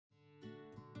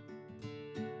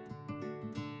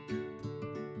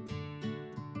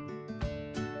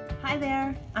Hi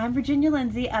there, I'm Virginia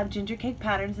Lindsay of Ginger Cake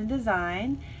Patterns and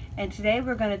Design, and today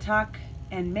we're going to talk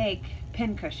and make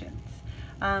pincushions.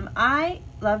 I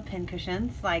love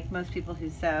pincushions, like most people who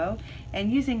sew, and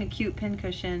using a cute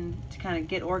pincushion to kind of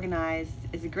get organized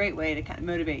is a great way to kind of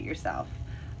motivate yourself.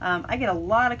 I get a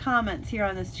lot of comments here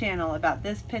on this channel about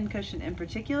this pincushion in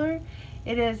particular.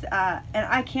 It is, and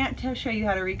I can't show you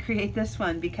how to recreate this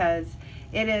one because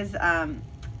it is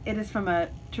from a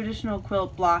traditional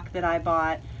quilt block that I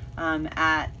bought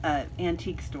at an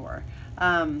antique store.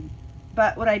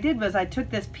 But what I did was I took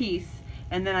this piece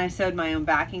and then I sewed my own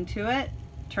backing to it,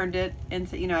 turned it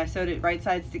into, I sewed it right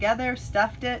sides together,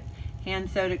 stuffed it,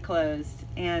 hand sewed it closed,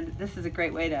 and this is a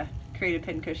great way to create a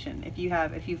pincushion if you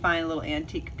find a little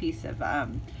antique piece of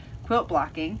quilt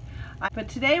blocking. But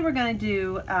today we're going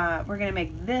to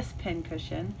make this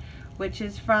pincushion, which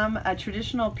is from a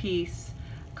traditional piece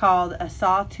called a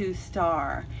Sawtooth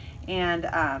star. And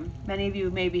many of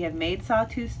you maybe have made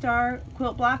Sawtooth star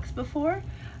quilt blocks before,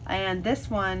 and this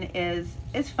one is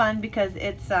fun because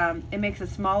it makes a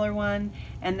smaller one,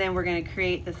 and then we're going to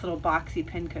create this little boxy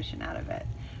pincushion out of it.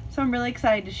 So I'm really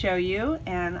excited to show you,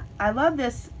 and I love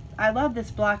this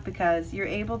block because you're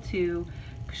able to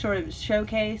sort of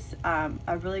showcase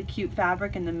a really cute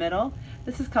fabric in the middle.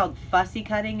 This is called fussy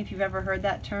cutting, if you've ever heard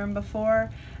that term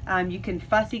before. You can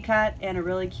fussy cut in a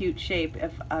really cute shape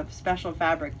of special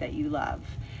fabric that you love.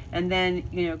 And then,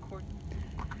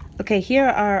 okay, here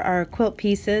are our quilt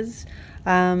pieces,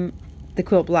 the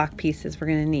quilt block pieces we're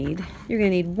going to need. You're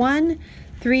going to need one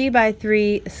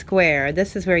 3x3 square.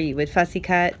 This is where you would fussy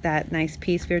cut that nice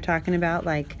piece we were talking about,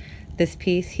 like this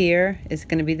piece here is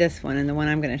going to be this one and the one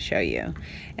I'm going to show you.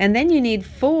 And then you need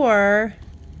four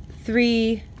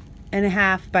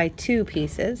 3.5x2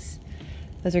 pieces.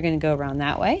 Those are going to go around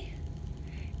that way.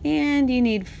 And you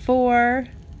need four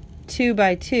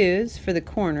 2x2s for the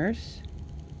corners.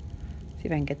 See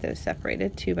if I can get those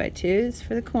separated. 2x2s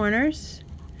for the corners.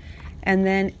 And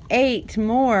then 8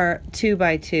 more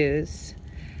 2x2s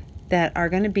that are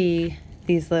going to be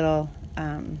these little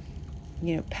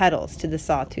petals to the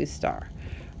Sawtooth star,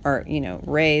 or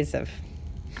rays of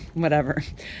whatever.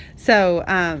 So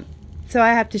so I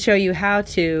have to show you how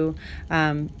to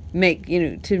make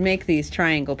these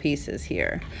triangle pieces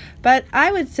here. But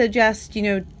I would suggest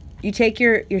you take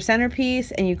your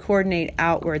centerpiece and you coordinate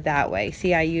outward that way.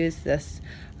 See, I use this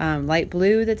light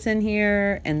blue that's in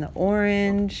here, and the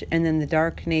orange, and then the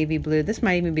dark navy blue. This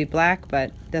might even be black, but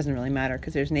it doesn't really matter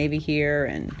because there's navy here,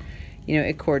 and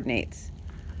it coordinates.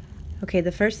 Okay,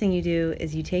 the first thing you do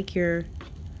is you take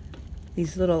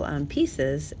these little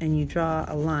pieces and you draw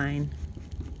a line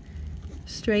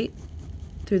straight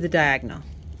through the diagonal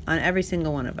on every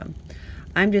single one of them.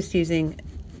 I'm just using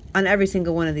on every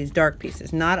single one of these dark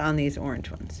pieces, not on these orange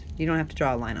ones. You don't have to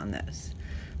draw a line on those.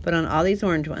 But on all these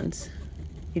orange ones,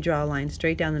 you draw a line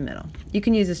straight down the middle. You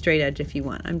can use a straight edge if you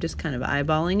want. I'm just kind of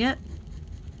eyeballing it.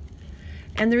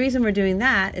 And the reason we're doing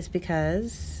that is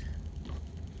because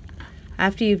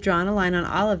after you've drawn a line on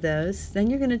all of those, then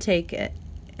you're going to take it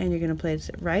and you're going to place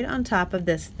it right on top of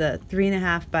the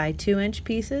 3.5x2 inch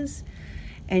pieces,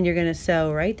 and you're going to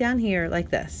sew right down here like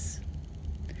this.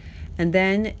 And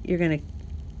then you're going to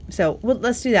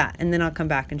let's do that, and then I'll come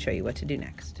back and show you what to do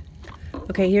next.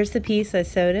 Okay, here's the piece. I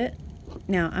sewed it.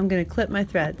 Now I'm going to clip my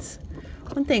threads.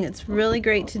 One thing that's really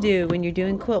great to do when you're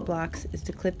doing quilt blocks is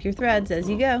to clip your threads as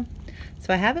you go.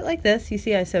 So I have it like this. You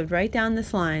see I sewed right down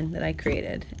this line that I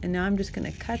created. And now I'm just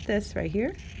going to cut this right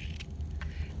here.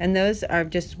 And those are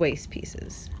just waist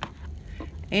pieces.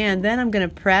 And then I'm going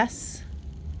to press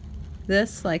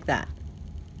this like that.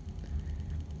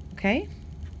 Okay?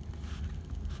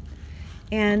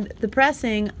 And the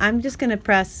pressing, I'm just going to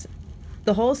press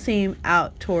the whole seam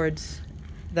out towards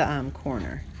the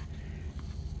corner.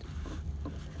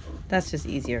 That's just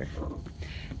easier.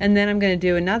 And then I'm going to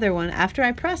do another one. After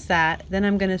I press that, then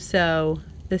I'm going to sew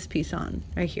this piece on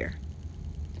right here.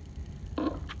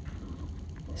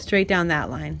 Straight down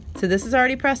that line. So this is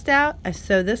already pressed out. I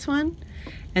sew this one,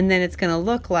 and then it's going to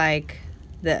look like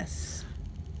this.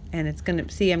 And it's going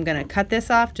to, see, I'm going to cut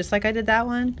this off just like I did that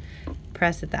one.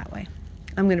 Press it that way.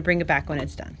 I'm going to bring it back when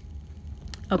it's done.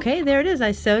 Okay, there it is.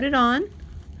 I sewed it on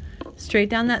straight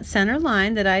down that center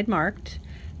line that I'd marked.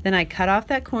 Then I cut off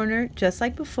that corner just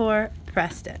like before,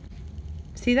 pressed it.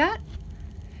 See that?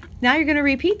 Now you're going to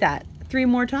repeat that 3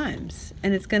 more times,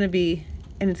 and it's going to be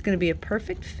a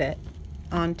perfect fit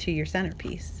onto your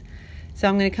centerpiece. So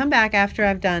I'm going to come back after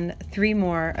I've done 3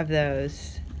 more of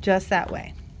those just that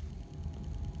way.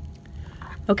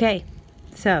 Okay,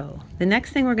 so the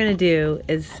next thing we're going to do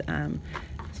is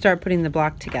start putting the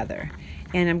block together.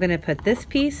 And I'm going to put this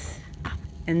piece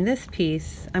and this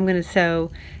piece, I'm going to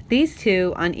sew these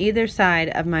two on either side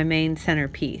of my main center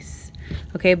piece.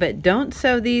 Okay, but don't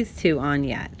sew these two on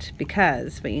yet,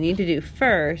 because what you need to do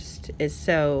first is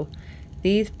sew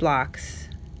these blocks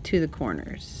to the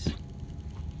corners.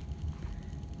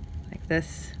 Like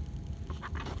this.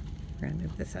 We're going to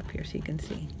move this up here so you can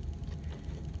see.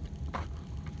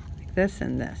 Like this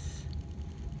and this.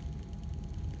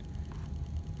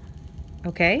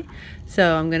 Okay,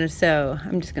 so I'm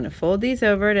just going to fold these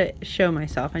over to show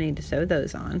myself I need to sew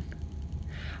those on.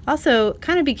 Also,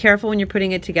 kind of be careful when you're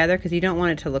putting it together because you don't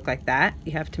want it to look like that.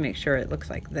 You have to make sure it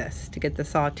looks like this to get the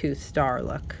sawtooth star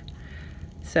look.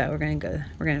 So we're going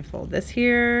to fold this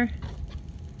here,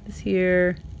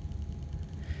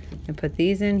 and put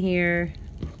these in here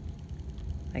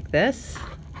like this.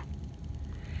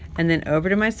 And then over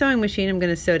to my sewing machine, I'm going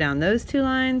to sew down those two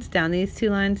lines, down these two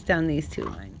lines, down these two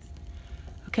lines.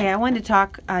 Okay, I wanted to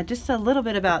talk just a little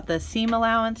bit about the seam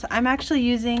allowance. I'm actually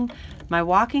using my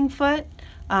walking foot,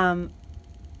 but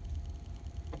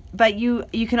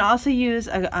you can also use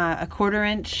a 1/4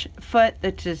 inch foot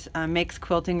that just makes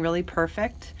quilting really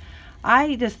perfect.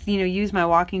 I just use my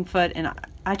walking foot, and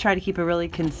I try to keep a really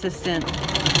consistent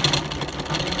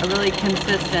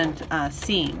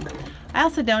seam. I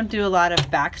also don't do a lot of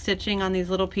back stitching on these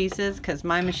little pieces because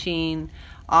my machine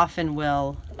often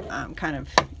will kind of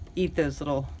eat those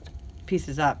little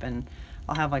pieces up and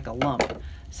I'll have like a lump.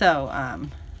 So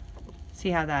see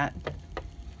how that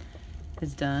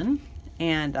is done,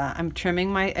 and I'm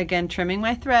trimming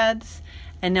my threads,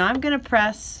 and now I'm going to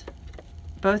press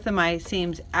both of my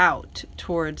seams out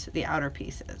towards the outer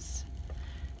pieces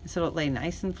so it'll lay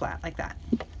nice and flat like that.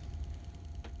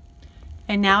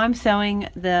 And now I'm sewing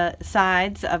the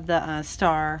sides of the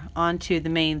star onto the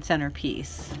main center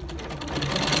piece.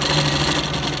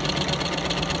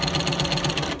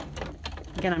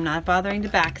 Again, I'm not bothering to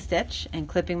back stitch and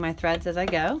clipping my threads as I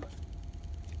go.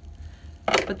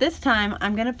 But this time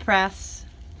I'm going to press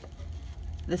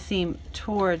the seam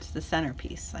towards the center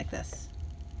piece like this.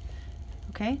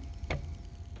 Okay?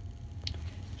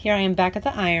 Here I am back at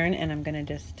the iron, and I'm going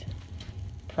to just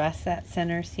press that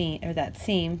center seam, or that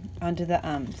seam, onto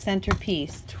the center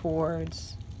piece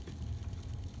towards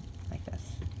like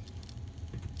this.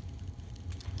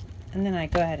 And then I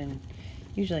go ahead and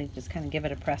usually just kind of give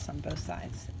it a press on both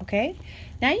sides. Okay?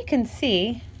 Now you can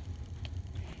see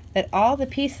that all the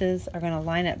pieces are going to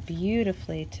line up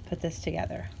beautifully to put this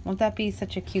together. Won't that be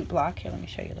such a cute block? Here, let me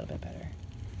show you a little bit better.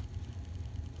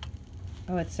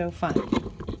 Oh, it's so fun.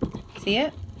 See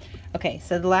it? Okay,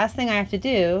 so the last thing I have to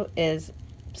do is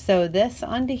sew this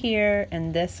onto here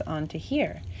and this onto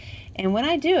here. And when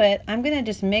I do it, I'm going to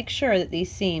just make sure that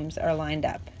these seams are lined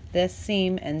up. This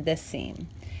seam and this seam.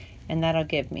 And that'll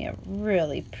give me a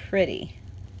really pretty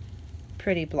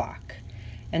block.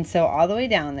 And sew all the way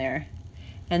down there.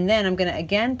 And then I'm going to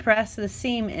again press the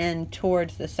seam in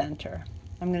towards the center.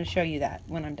 I'm going to show you that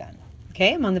when I'm done.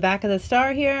 Okay, I'm on the back of the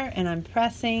star here, and I'm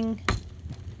pressing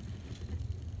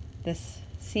this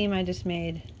seam I just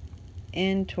made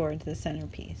in towards the center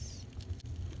piece.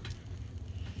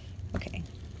 Okay.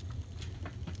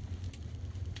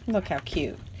 Look how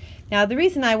cute. Now the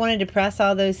reason I wanted to press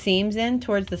all those seams in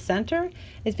towards the center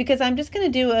is because I'm just going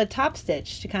to do a top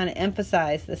stitch to kind of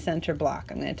emphasize the center block.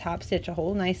 I'm going to top stitch a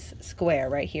whole nice square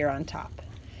right here on top.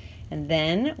 And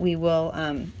then we will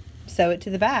sew it to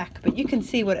the back. But you can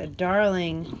see what a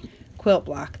darling quilt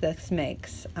block this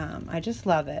makes. I just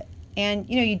love it. And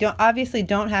you obviously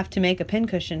don't have to make a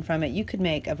pincushion from it. You could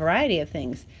make a variety of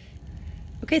things.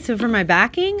 Okay, so for my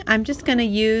backing, I'm just going to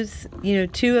use,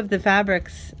 two of the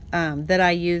fabrics that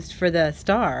I used for the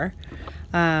star,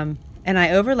 and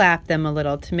I overlap them a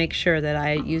little to make sure that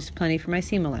I used plenty for my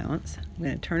seam allowance. I'm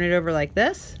going to turn it over like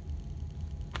this,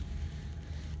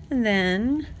 and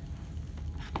then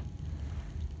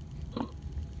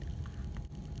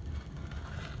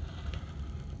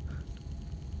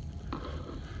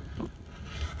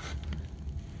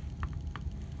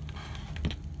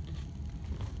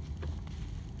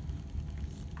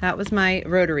that was my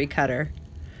rotary cutter.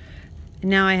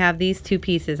 Now I have these two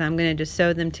pieces. I'm going to just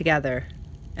sew them together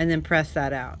and then press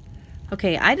that out.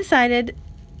 Okay, I decided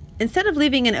instead of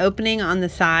leaving an opening on the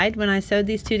side when I sewed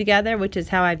these two together, which is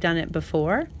how I've done it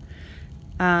before,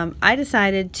 I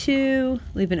decided to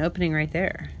leave an opening right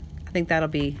there. I think that'll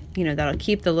be, that'll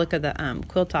keep the look of the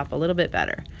quilt top a little bit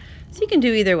better. So you can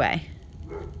do either way.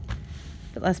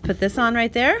 But let's put this on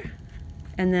right there,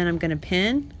 and then I'm going to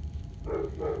pin.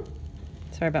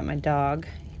 Sorry about my dog.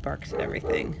 He barks at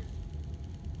everything.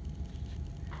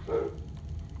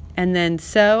 And then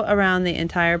sew around the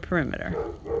entire perimeter.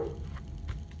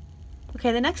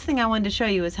 Okay, the next thing I wanted to show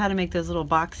you is how to make those little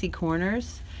boxy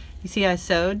corners. You see I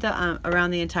sewed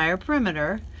around the entire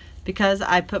perimeter because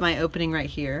I put my opening right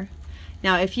here.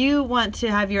 Now if you want to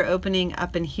have your opening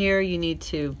up in here, you need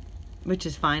to, which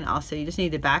is fine also, you just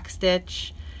need to back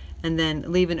stitch and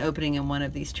then leave an opening in one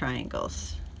of these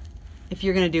triangles if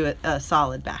you're going to do a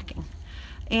solid backing.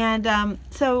 And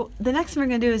so the next thing we're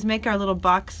going to do is make our little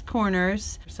box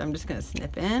corners. So I'm just going to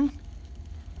snip in.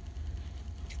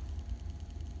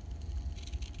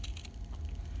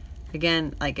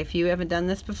 Again, like if you haven't done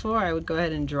this before, I would go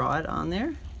ahead and draw it on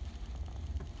there.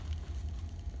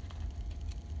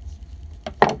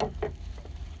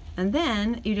 And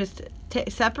then you just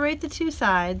separate the two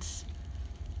sides,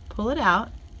 pull it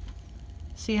out.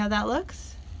 See how that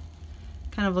looks?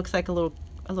 Kind of looks like a little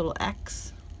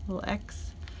X,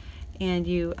 And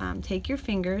you take your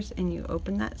fingers and you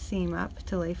open that seam up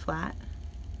to lay flat.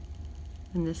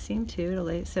 And this seam too to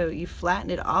lay, so you flatten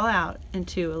it all out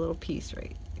into a little piece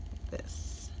right like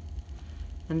this.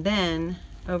 And then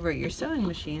over at your sewing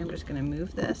machine, I'm just going to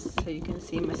move this so you can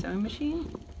see my sewing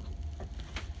machine.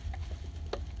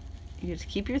 You just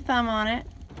keep your thumb on it.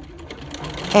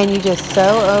 And you just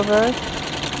sew over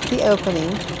the opening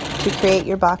to create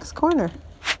your box corner.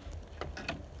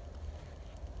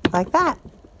 Like that.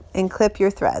 And clip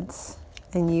your threads.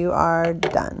 And you are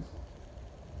done.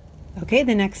 Okay,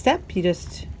 the next step,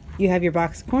 you have your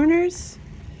box corners.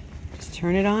 Just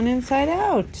turn it on inside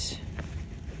out.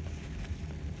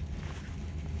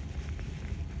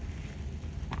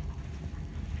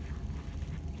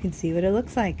 You can see what it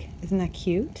looks like. Isn't that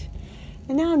cute?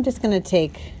 And now I'm just going to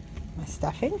take my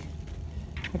stuffing.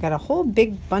 I got a whole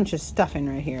big bunch of stuffing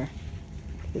right here.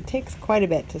 It takes quite a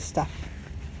bit to stuff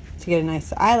to get a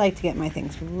nice, I like to get my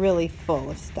things really full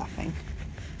of stuffing.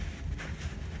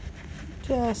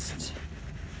 Just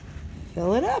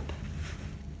fill it up.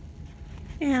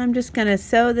 And I'm just going to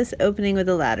sew this opening with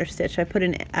a ladder stitch. I put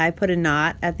a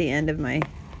knot at the end of my,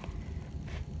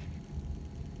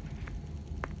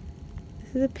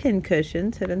 this is a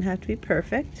pincushion, so it doesn't have to be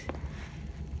perfect.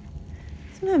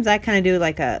 Sometimes I kind of do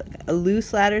like a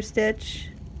loose ladder stitch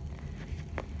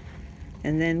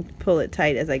and then pull it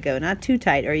tight as I go. Not too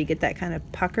tight or you get that kind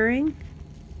of puckering.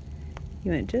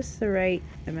 You want just the right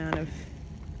amount of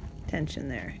tension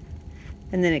there.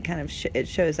 And then it kind of it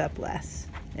shows up less,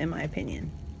 in my opinion.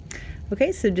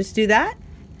 Okay, so just do that.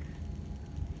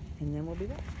 And then we'll be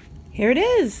back. Here it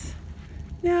is.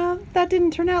 Now, that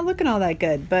didn't turn out looking all that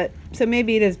good, but so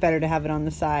maybe it is better to have it on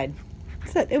the side.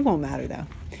 So it won't matter though.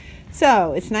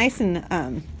 So it's nice and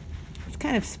it's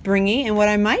kind of springy, and what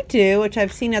I might do, which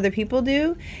I've seen other people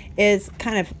do, is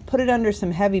kind of put it under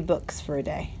some heavy books for a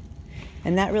day,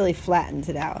 and that really flattens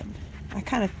it out. I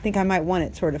kind of think I might want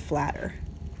it sort of flatter,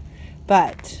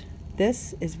 but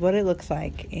this is what it looks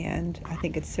like, and I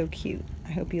think it's so cute.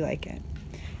 I hope you like it.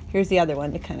 Here's the other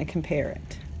one to kind of compare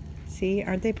it. See,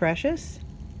 aren't they precious?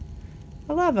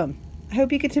 I love them. I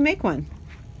hope you get to make one.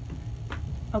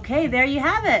 Okay, there you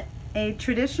have it. A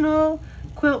traditional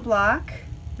quilt block,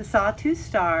 the Sawtooth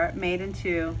Star, made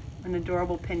into an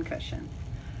adorable pincushion.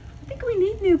 I think we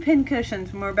need new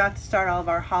pincushions when we're about to start all of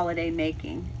our holiday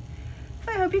making.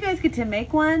 So I hope you guys get to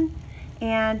make one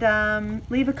and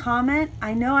leave a comment.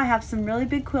 I know I have some really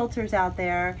big quilters out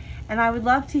there, and I would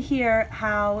love to hear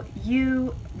how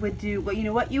you would do,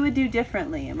 what you would do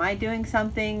differently. Am I doing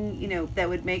something,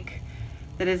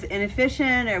 that is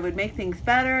inefficient or would make things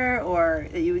better, or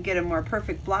that you would get a more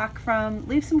perfect block from?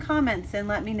 Leave some comments and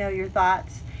let me know your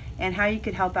thoughts and how you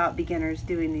could help out beginners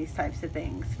doing these types of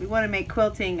things. We want to make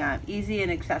quilting easy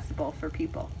and accessible for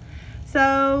people.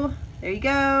 So there you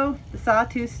go, the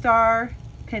Sawtooth Star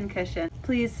pincushion.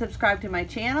 Please subscribe to my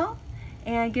channel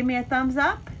and give me a thumbs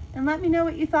up and let me know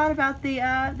what you thought about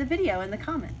the video in the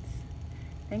comments.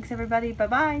 Thanks everybody,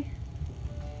 bye-bye.